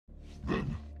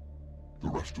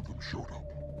rest of them showed up.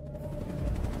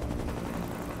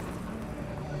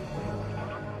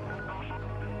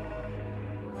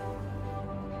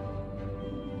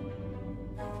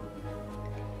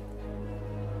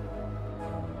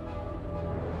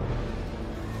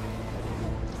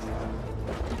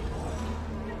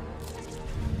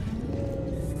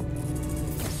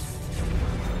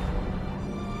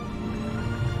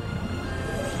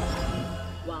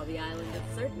 While the island is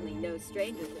certainly no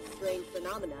stranger to strange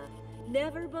phenomena,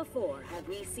 never before have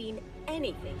we seen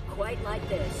anything quite like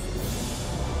this.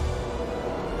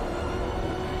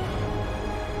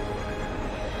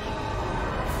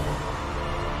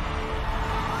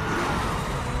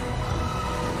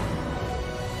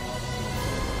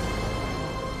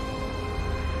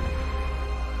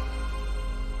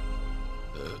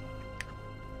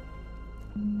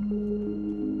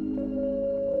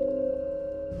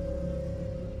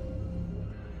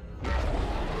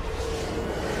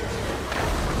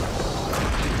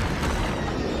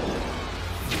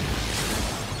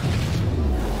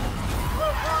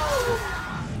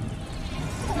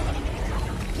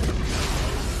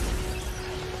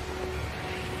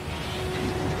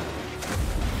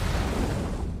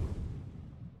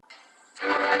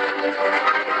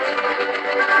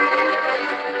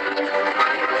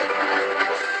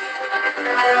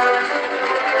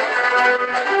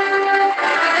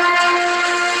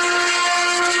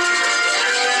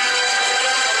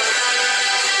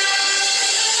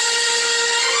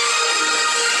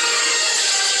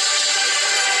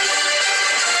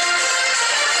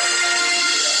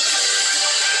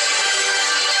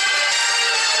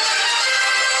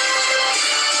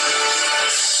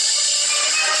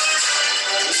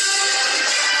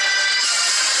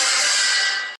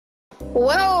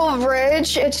 Well,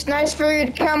 Ridge, it's nice for you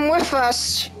to come with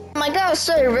us. I gotta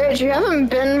say, Ridge, you haven't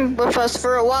been with us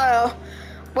for a while.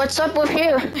 What's up with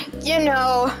you? You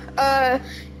know,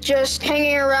 just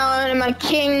hanging around in my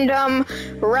kingdom,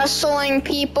 wrestling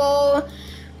people,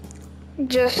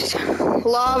 just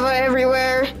lava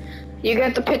everywhere. You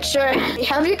get the picture.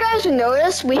 Have you guys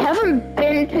noticed we haven't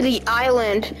been to the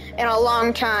island in a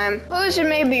long time? I suppose you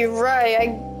may be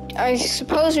right. I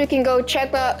suppose we can go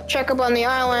check up on the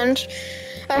island.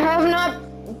 I have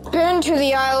not been to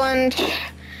the island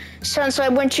since I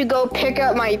went to go pick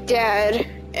up my dad,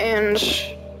 and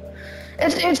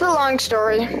it's a long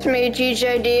story. It's me,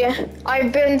 GJD.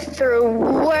 I've been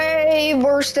through way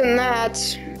worse than that.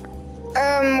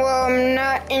 Well, I'm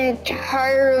not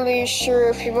entirely sure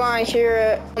if you want to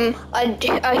hear it.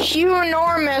 A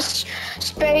huge-enormous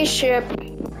spaceship,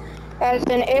 as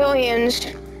in aliens,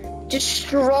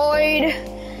 destroyed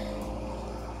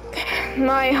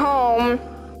my home,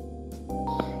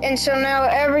 and so now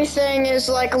everything is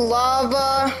like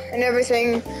lava and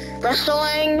everything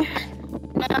wrestling.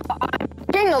 Now I'm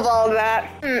king of all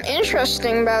that.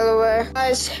 Interesting, by the way.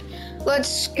 Guys,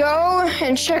 let's go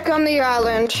and check on the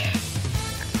island.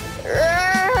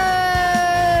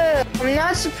 I'm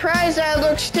not surprised that it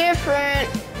looks different.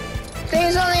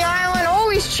 Things on the island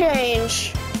always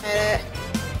change.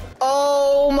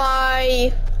 Oh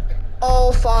my,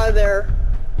 oh father.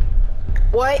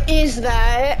 What is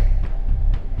that?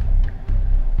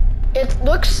 It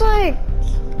looks like,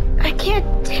 I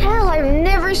can't tell, I've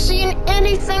never seen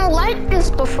anything like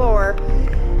this before.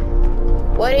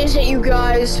 What is it, you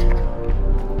guys?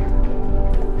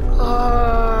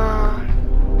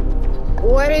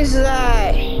 What is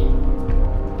that?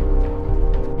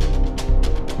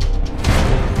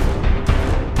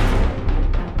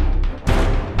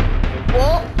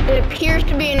 Well, it appears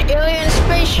to be an alien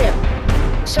spaceship.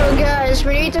 So guys,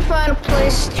 we need to find a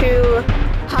place to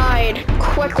hide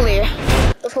quickly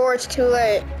before it's too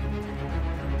late.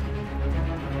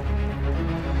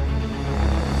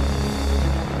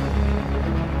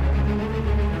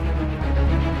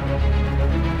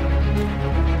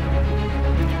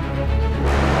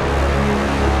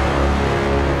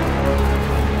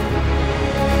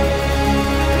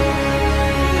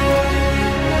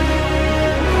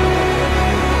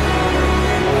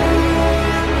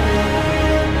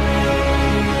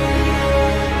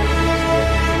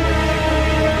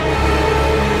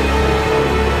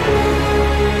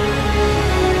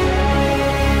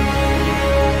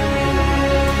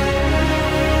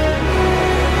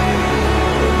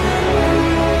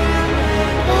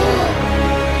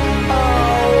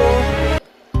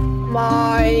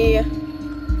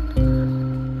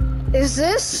 Is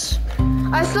this?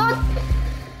 I thought,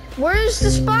 where's the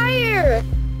spire?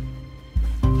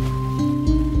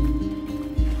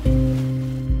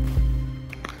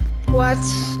 What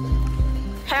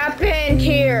happened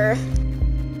here?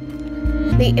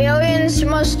 The aliens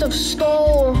must have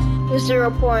stole the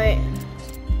 0 point.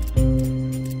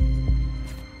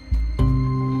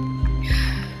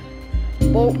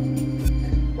 Well,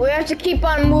 we have to keep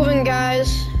on moving,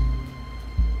 guys.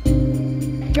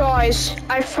 Guys,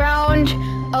 I found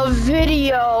a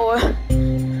video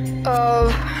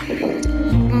of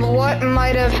what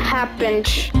might have happened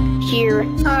here.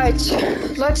 Alright,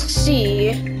 let's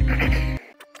see.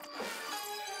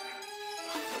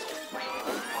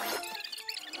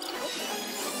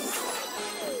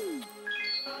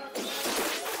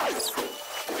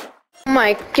 Oh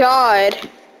my god.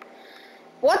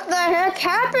 What the heck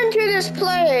happened to this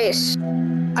place?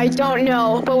 I don't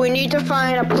know, but we need to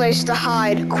find a place to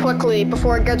hide quickly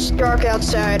before it gets dark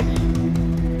outside.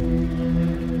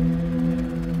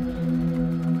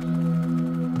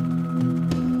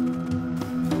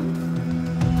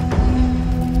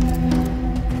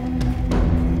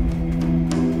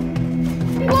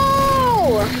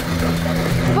 Whoa!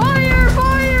 Fire!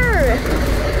 Fire!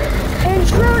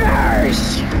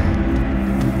 Intruders!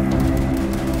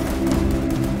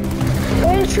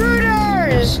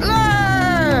 Intruders!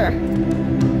 Ah!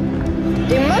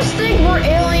 They must think we're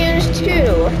aliens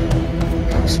too.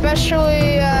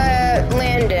 Especially,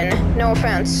 Landon. No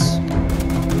offense.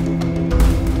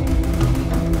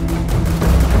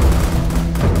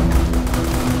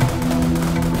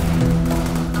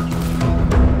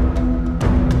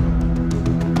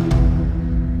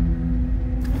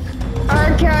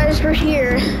 Alright guys, we're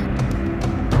here.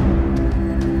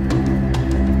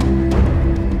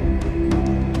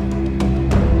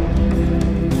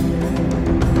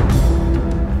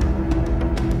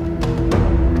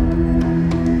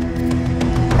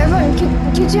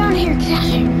 Get down here, get out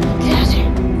here, get out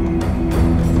here.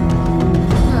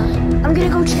 I'm gonna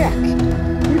go check.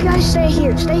 You guys stay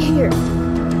here, stay here.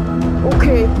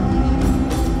 Okay.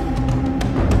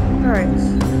 Alright.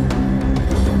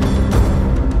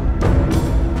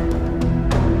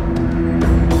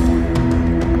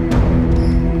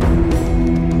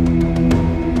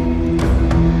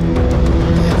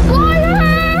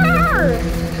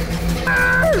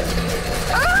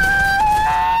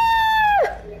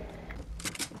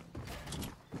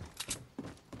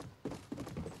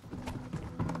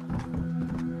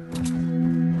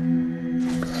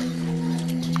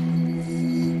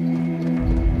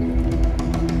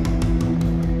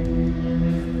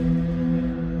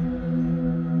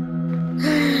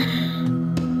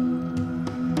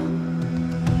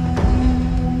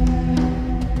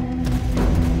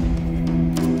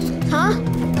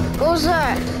 What was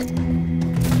that?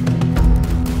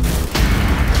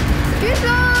 Get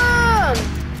them!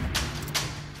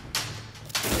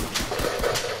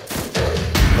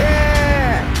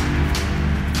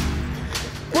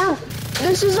 Yeah!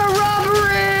 This is a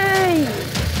robbery!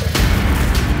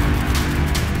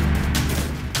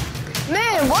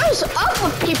 Man, what is up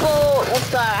with people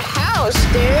with the house,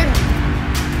 dude?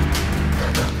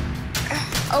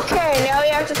 Okay, now we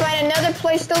have to find another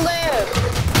place to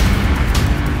live.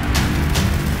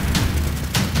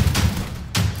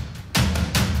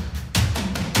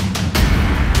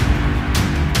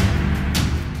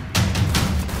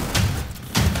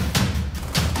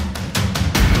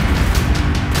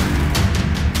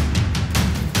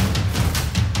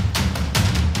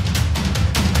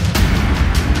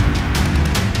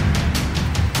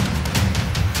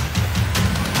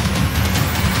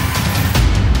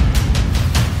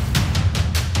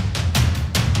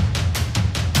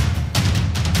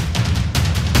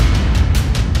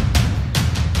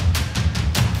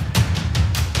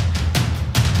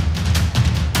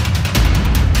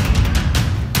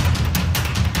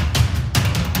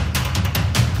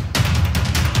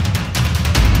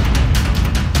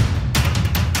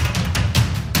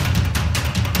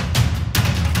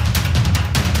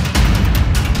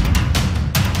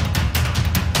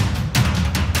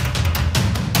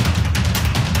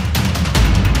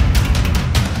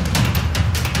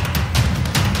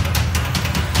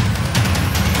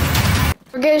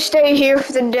 We're gonna stay here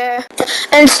for the day.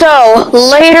 And so,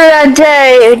 later that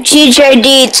day,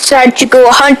 GJD decided to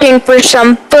go hunting for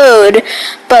some food.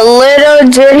 But little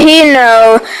did he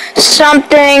know,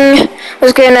 something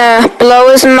was gonna blow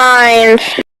his mind.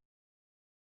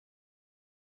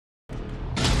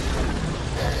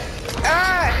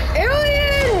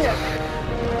 Alien!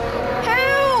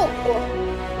 Help!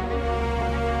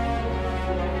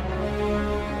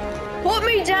 Put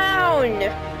me down!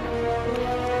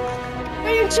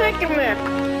 Where are you taking me?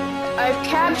 I've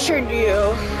captured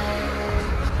you.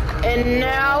 And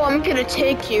now I'm gonna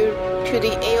take you to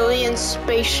the alien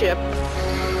spaceship.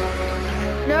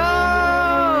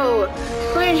 No!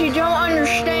 Please, you don't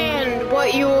understand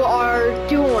what you are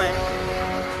doing.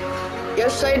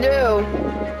 Yes, I do.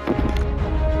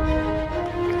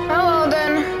 Hello,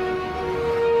 then.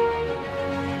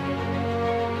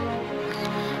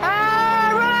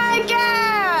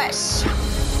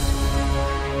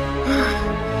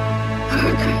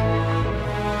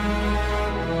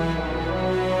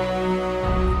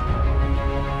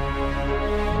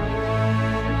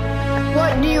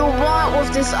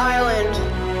 of this island.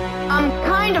 I'm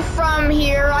kind of from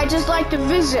here. I just like to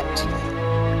visit.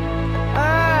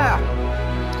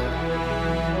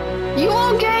 You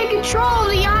all gain control of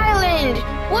the island.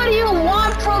 What do you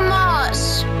want from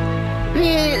us?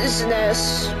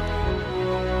 Business.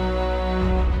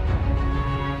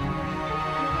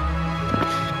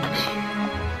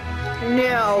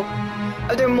 No.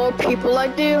 Are there more people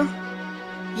like you?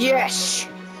 Yes.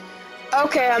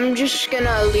 Okay, I'm just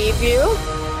gonna leave you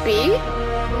be.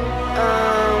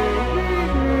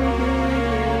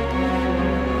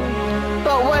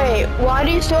 But wait, why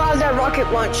do you still have that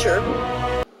rocket launcher?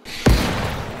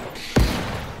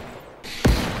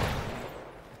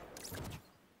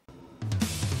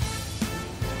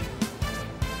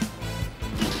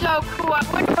 So cool, I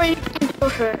wonder what you can do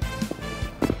with it.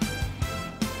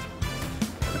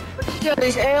 But still,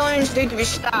 these aliens need to be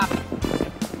stopped.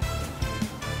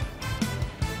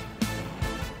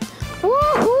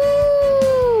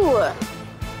 Woohoo!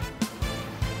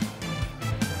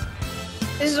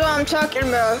 This is what I'm talking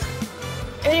about.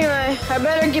 Anyway, I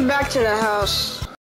better get back to the house.